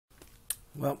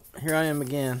Well, here I am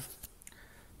again.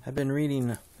 I've been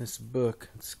reading this book.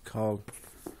 It's called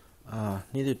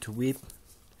Neither to Weep,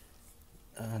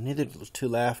 Neither to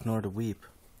Laugh Nor to Weep.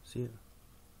 See it?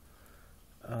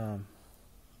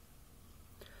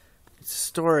 It's a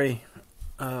story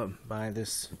by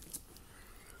this,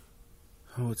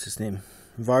 what's his name?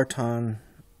 Vartan.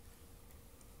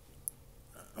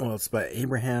 Well, it's by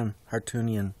Abraham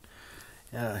Hartunian.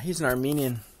 He's an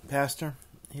Armenian pastor.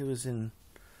 He was in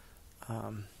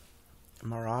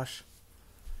Marash,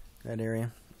 that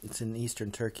area. It's in eastern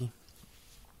Turkey.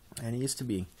 And he used to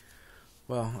be,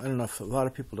 well, I don't know if a lot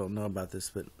of people don't know about this,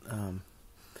 but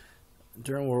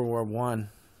during World War I,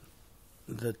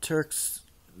 the Turks,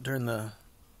 during the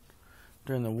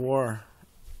war,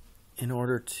 in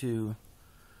order to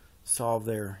solve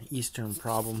their eastern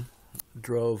problem,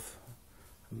 drove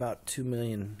about 2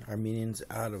 million Armenians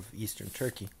out of eastern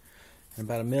Turkey. And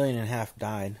about 1.5 million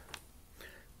died.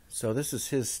 So this is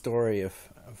his story of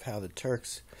how the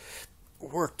Turks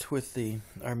worked with the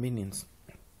Armenians.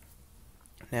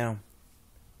 Now,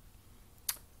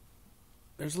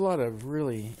 there's a lot of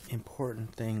really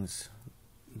important things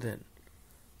that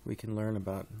we can learn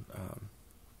about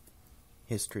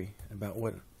history, about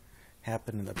what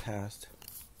happened in the past.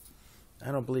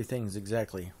 I don't believe things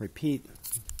exactly repeat,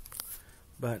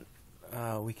 but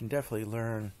we can definitely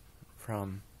learn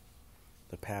from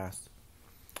the past.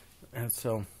 And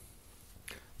so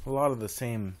a lot of the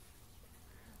same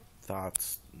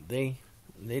thoughts, they'd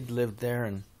lived there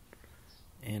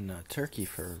in Turkey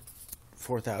for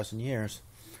 4,000 years,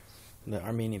 the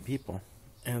Armenian people,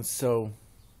 and so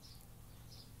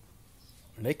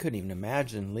they couldn't even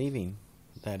imagine leaving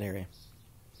that area.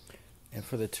 And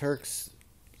for the Turks,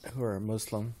 who are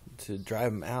Muslim, to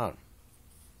drive them out,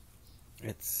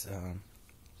 it's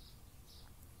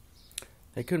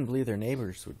they couldn't believe their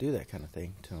neighbors would do that kind of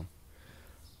thing to them,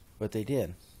 but they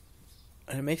did.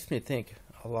 And it makes me think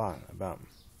a lot about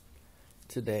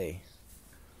today.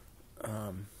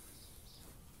 A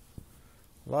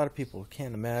lot of people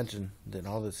can't imagine that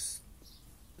all this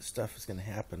stuff is going to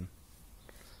happen.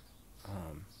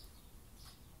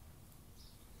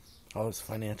 All this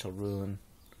financial ruin,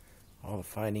 all the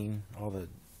fighting, all the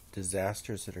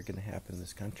disasters that are going to happen in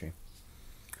this country.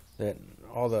 That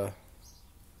all the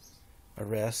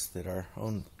arrests that our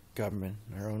own government,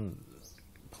 our own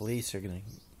police are going to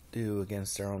do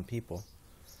against their own people,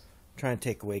 trying to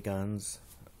take away guns.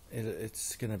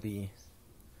 It's going to be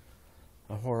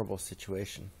a horrible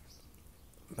situation.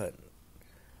 But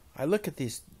I look at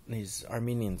these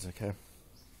Armenians, okay.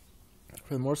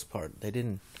 For the most part, they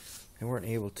weren't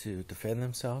able to defend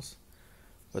themselves.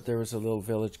 But there was a little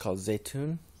village called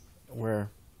Zeytun where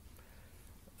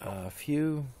a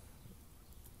few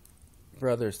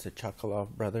brothers, the Chakalov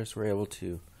brothers, were able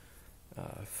to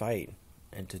fight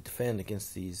and to defend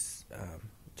against these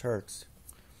Turks,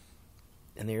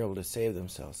 and they were able to save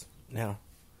themselves. Now,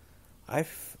 I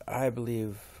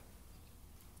believe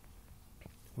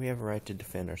we have a right to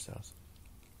defend ourselves,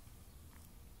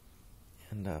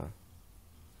 and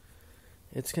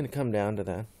it's going to come down to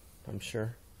that, I'm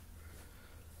sure.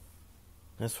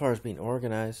 As far as being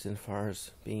organized, and as far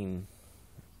as being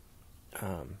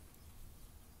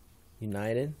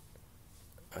united,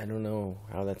 I don't know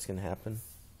how that's going to happen.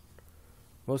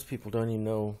 Most people don't even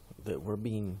know that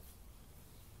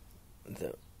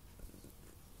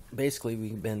basically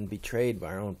we've been betrayed by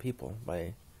our own people,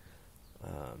 by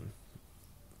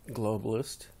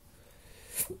globalists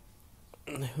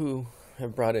who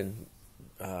have brought in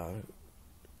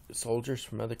soldiers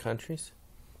from other countries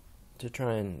to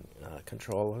try and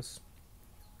control us,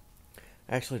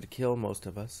 actually to kill most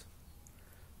of us.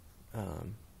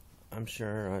 I'm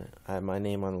sure I have my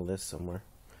name on the list somewhere.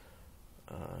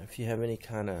 If you have any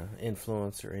kind of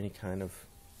influence or any kind of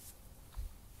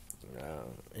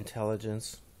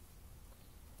intelligence,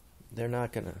 they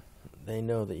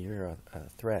know that you're a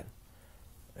threat,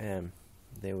 and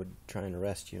they would try and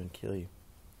arrest you and kill you.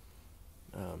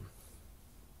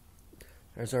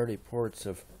 There's already reports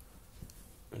of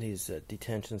these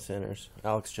detention centers.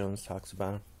 Alex Jones talks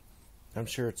about them. I'm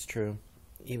sure it's true.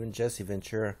 Even Jesse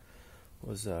Ventura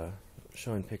was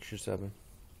showing pictures of him.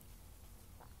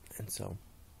 And so,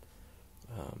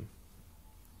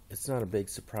 it's not a big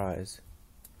surprise.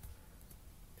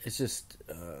 It's just,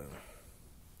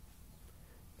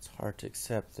 it's hard to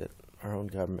accept that our own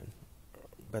government,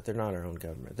 but they're not our own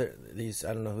government. I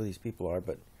don't know who these people are,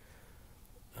 but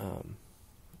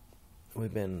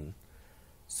we've been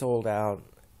sold out,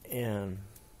 and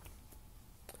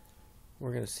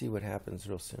we're going to see what happens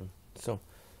real soon. So,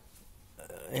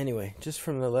 anyway, just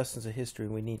from the lessons of history,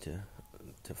 we need to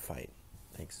fight.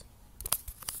 Thanks.